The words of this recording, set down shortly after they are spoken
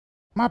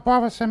My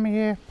brother sent me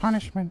here.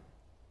 Punishment.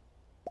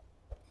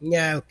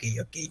 Yeah,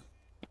 okay.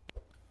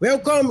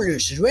 Welcome,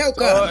 Lucius.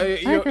 Welcome.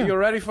 You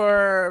ready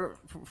for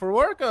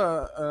work?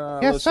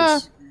 Yes, sir.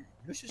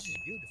 Lucius is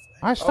beautiful.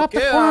 I stopped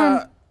the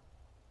crime.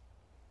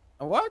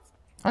 What?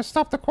 I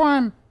stopped the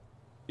crime.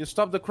 You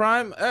stopped the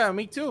crime? Yeah,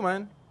 me too,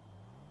 man.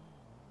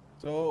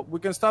 So we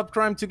can stop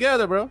crime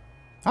together, bro.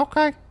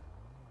 Okay.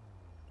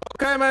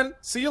 Okay, man.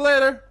 See you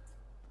later.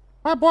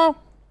 Bye, bro.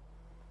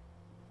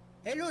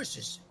 Hey,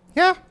 Lucius.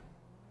 Yeah?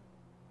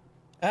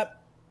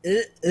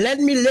 Let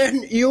me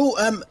learn you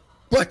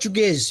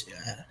Português.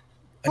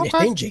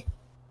 Entende?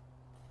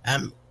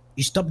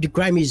 Stop the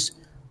crime is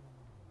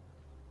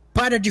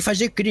para de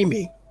fazer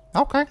crime.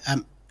 Okay.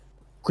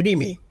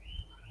 Crime.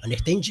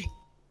 Entende?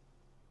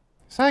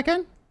 Say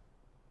again?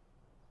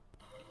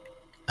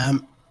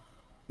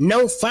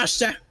 Não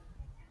faça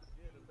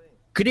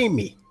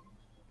crime.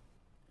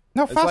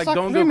 No It's like faça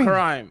don't crime. do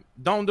crime.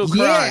 Don't do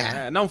crime.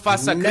 Yeah. Não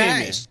faça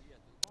crime. Nice.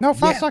 No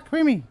faça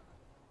crime.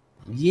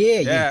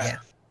 Yeah.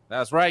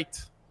 That's right.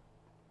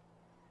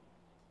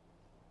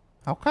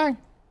 Okay.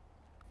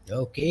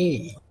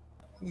 Okay.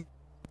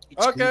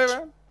 It's Okay, good.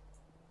 man.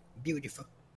 Beautiful.